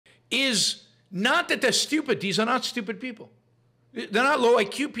is not that they're stupid. These are not stupid people. They're not low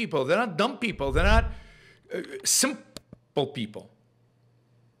IQ people. They're not dumb people. They're not simple people.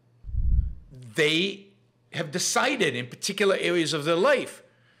 They have decided in particular areas of their life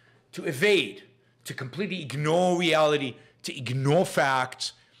to evade, to completely ignore reality, to ignore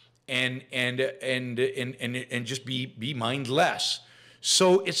facts, and just be mindless.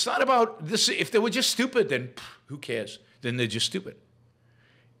 So it's not about this. If they were just stupid, then who cares? Then they're just stupid.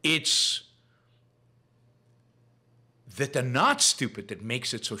 It's that they're not stupid that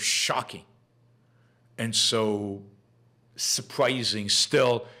makes it so shocking and so surprising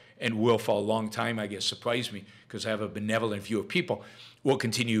still, and will for a long time, I guess, surprise me, because I have a benevolent view of people, will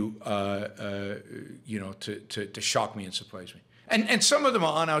continue to shock me and surprise me. And some of them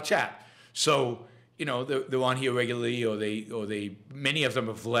are on our chat. So, they're on here regularly, or many of them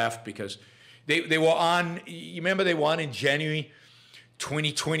have left because they were on, you remember they were on in January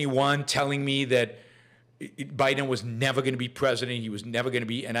 2021 telling me that Biden was never going to be president. He was never going to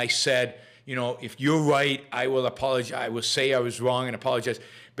be. And I said, if you're right, I will apologize. I will say I was wrong and apologize.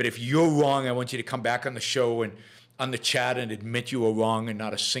 But if you're wrong, I want you to come back on the show and on the chat and admit you were wrong. And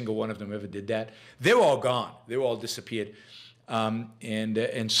not a single one of them ever did that. They're all gone. They're all disappeared.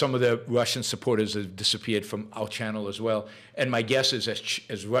 And some of the Russian supporters have disappeared from our channel as well. And my guess is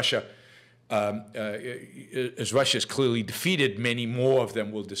as Russia is clearly defeated, many more of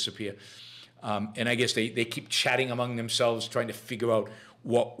them will disappear. And I guess they keep chatting among themselves, trying to figure out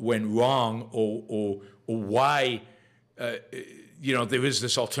what went wrong or why, there is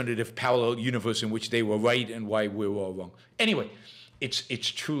this alternative parallel universe in which they were right and why we were all wrong. Anyway, it's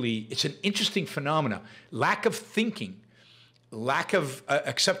an interesting phenomena. Lack of thinking, lack of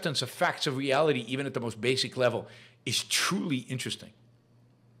acceptance of facts of reality, even at the most basic level, is truly interesting.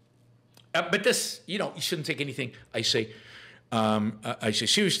 But this, you shouldn't take anything I say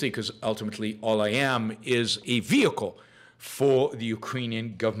seriously, because ultimately all I am is a vehicle for the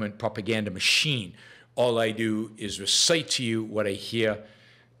Ukrainian government propaganda machine. All I do is recite to you what I hear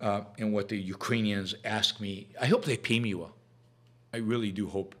and what the Ukrainians ask me. I hope they pay me well. I really do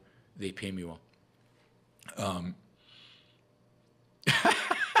hope they pay me well.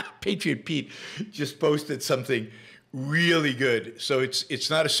 Patriot Pete just posted something really good. So it's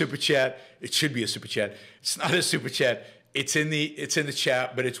not a super chat. It should be a super chat. It's not a super chat. It's in the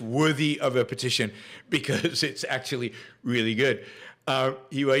chat, but it's worthy of repetition because it's actually really good.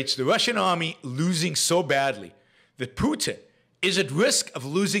 He writes, the Russian army losing so badly that Putin is at risk of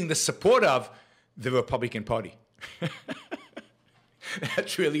losing the support of the Republican Party.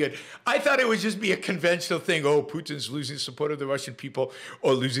 That's really good. I thought it would just be a conventional thing. Oh, Putin's losing the support of the Russian people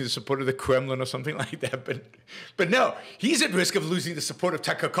or losing the support of the Kremlin or something like that. But no, he's at risk of losing the support of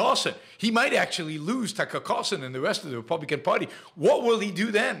Tucker Carlson. He might actually lose Tucker Carlson and the rest of the Republican Party. What will he do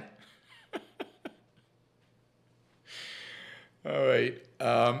then? All right.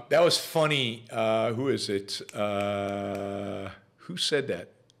 That was funny. Who is it? Who said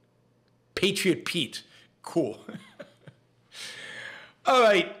that? Patriot Pete. Cool. All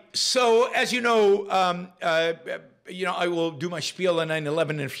right. So, as you know, I will do my spiel on 9/11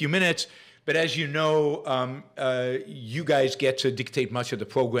 in a few minutes. But as you know, you guys get to dictate much of the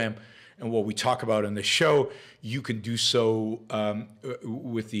program and what we talk about on the show. You can do so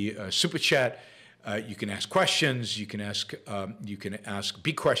with the super chat. You can ask questions. You can ask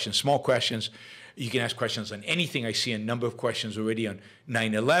big questions, small questions. You can ask questions on anything. I see a number of questions already on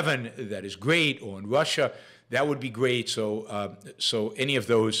 9/11. That is great. Or on Russia. That would be great. So, any of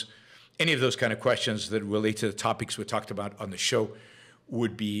those kind of questions that relate to the topics we talked about on the show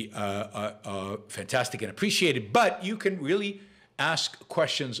would be fantastic and appreciated. But you can really ask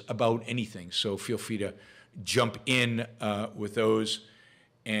questions about anything. So feel free to jump in with those.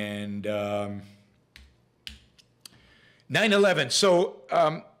 And 9/11. So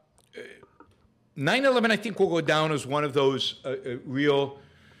 9/11, I think, will go down as one of those real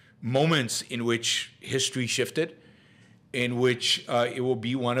moments in which history shifted, in which it will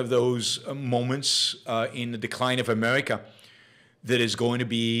be one of those moments in the decline of America that is going to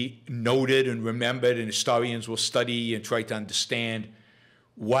be noted and remembered, and historians will study and try to understand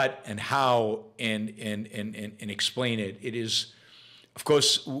what and how and explain it. It is, of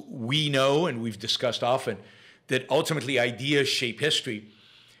course, we know, and we've discussed often, that ultimately ideas shape history.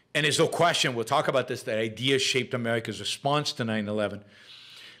 And there's no question, we'll talk about this, that ideas shaped America's response to 9/11.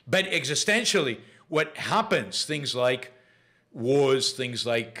 But existentially, what happens, things like wars, things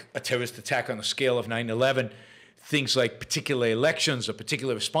like a terrorist attack on the scale of 9/11, things like particular elections or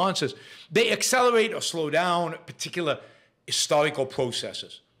particular responses, they accelerate or slow down particular historical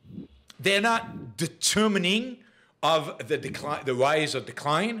processes. They're not determining of the decline, the rise or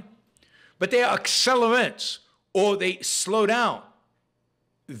decline but they are accelerants, or they slow down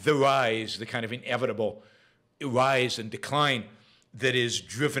the rise, the kind of inevitable rise and decline that is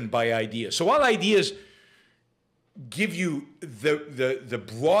driven by ideas. So while ideas give you the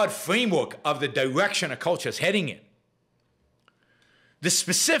broad framework of the direction a culture is heading in, the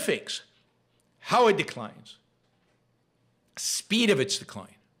specifics, how it declines, speed of its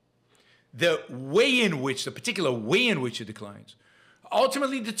decline, the way in which, the particular way in which it declines,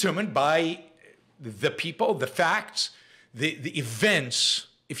 ultimately determined by the people, the facts, the events,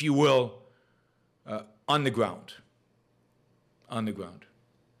 if you will, on the ground. On the ground.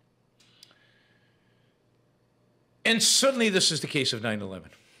 And certainly this is the case of 9/11.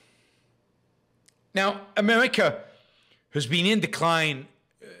 Now, America has been in decline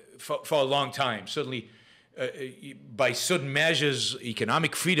for a long time. Certainly, by certain measures,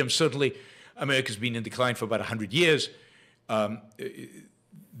 economic freedom, certainly, America's been in decline for about 100 years.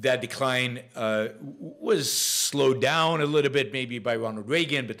 That decline was slowed down a little bit, maybe by Ronald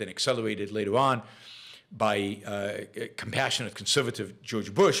Reagan, but then accelerated later on by compassionate conservative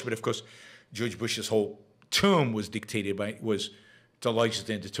George Bush. But of course, George Bush's whole term was dictated by, was to a large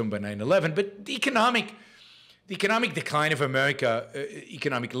extent determined by 9/11. But the economic decline of America,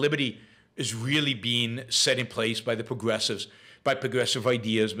 economic liberty, is really being set in place by the progressives, by progressive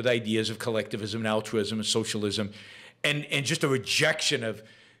ideas, with ideas of collectivism and altruism and socialism, and just a rejection of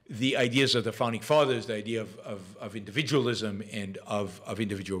the ideas of the founding fathers, the idea of individualism and of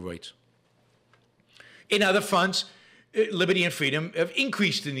individual rights. In other fronts, liberty and freedom have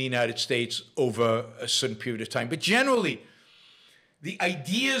increased in the United States over a certain period of time. But generally, the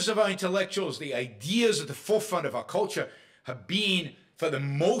ideas of our intellectuals, the ideas at the forefront of our culture have been, for the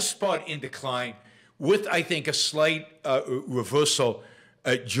most part, in decline, with, I think, a slight reversal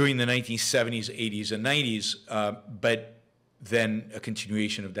during the 1970s, 80s, and 90s, but then a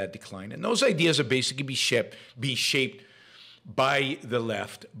continuation of that decline. And those ideas are basically being shaped by the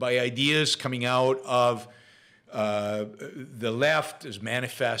left, by ideas coming out of the left as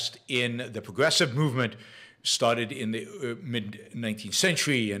manifest in the progressive movement, started in the mid-19th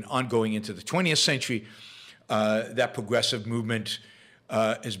century and ongoing into the 20th century. That progressive movement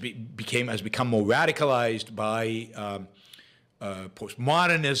has become more radicalized by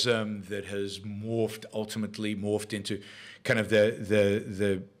postmodernism that has ultimately morphed into kind of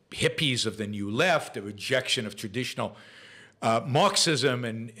the hippies of the new left, the rejection of traditional Marxism,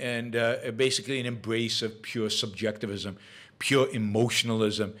 and basically an embrace of pure subjectivism, pure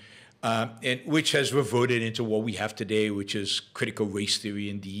emotionalism, and which has reverted into what we have today, which is critical race theory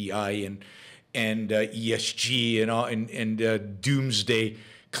and DEI and ESG and doomsday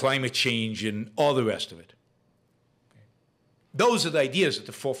climate change and all the rest of it. Those are the ideas at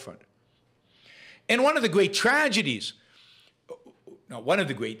the forefront. And one of the great tragedies,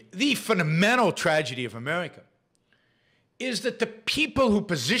 the fundamental tragedy of America is that the people who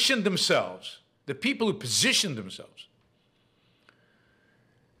position themselves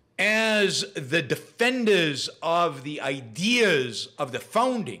as the defenders of the ideas of the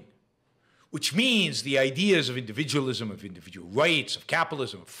founding, which means the ideas of individualism, of individual rights, of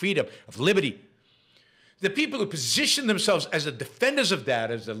capitalism, of freedom, of liberty, the people who position themselves as the defenders of that,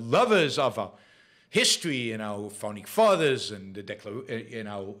 as the lovers of our history and our founding fathers and in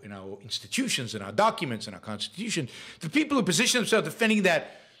our institutions and our documents and our Constitution, the people who position themselves defending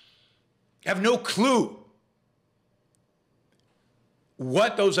that have no clue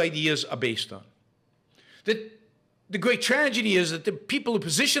what those ideas are based on. The great tragedy is that the people who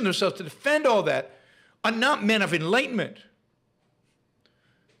position themselves to defend all that are not men of enlightenment,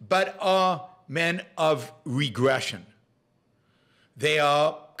 but are men of regression. They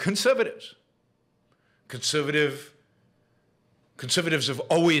are conservatives. Conservatives have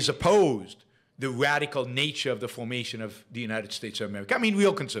always opposed the radical nature of the formation of the United States of America. I mean,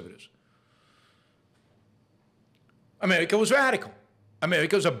 real conservatives. America was radical.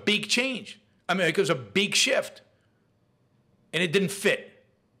 America was a big change. America was a big shift. And it didn't fit.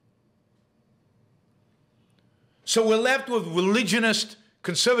 So we're left with religionist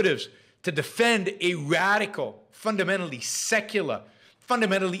conservatives to defend a radical, fundamentally secular,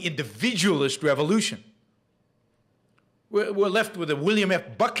 fundamentally individualist revolution. We're left with the William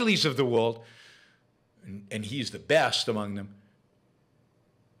F. Buckleys of the world, and he's the best among them,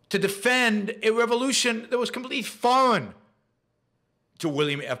 to defend a revolution that was completely foreign to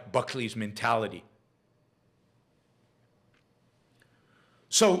William F. Buckley's mentality.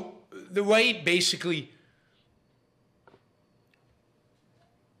 So the right basically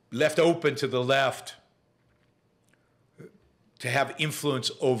left open to the left to have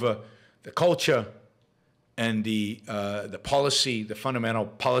influence over the culture and the policy, the fundamental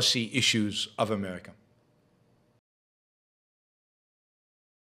policy issues of America.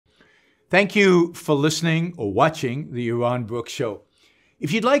 Thank you for listening or watching the Yaron Brook Show.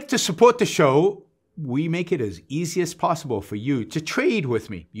 If you'd like to support the show, we make it as easy as possible for you to trade with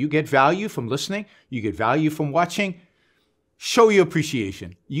me. You get value from listening. You get value from watching. Show your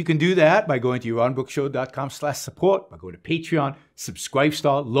appreciation. You can do that by going to yaronbrookshow.com/support, by going to Patreon,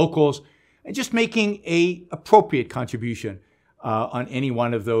 Subscribestar, Locals, and just making a appropriate contribution on any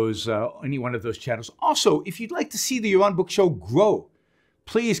one of those channels. Also, if you'd like to see the Yaron Brook Show grow,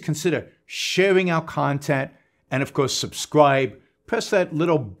 please consider sharing our content and, of course, subscribe. Press that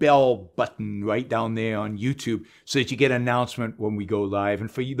little bell button right down there on YouTube so that you get an announcement when we go live. And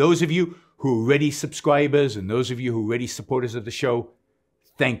for you, those of you who are already subscribers and those of you who are already supporters of the show,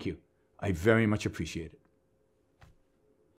 thank you. I very much appreciate it.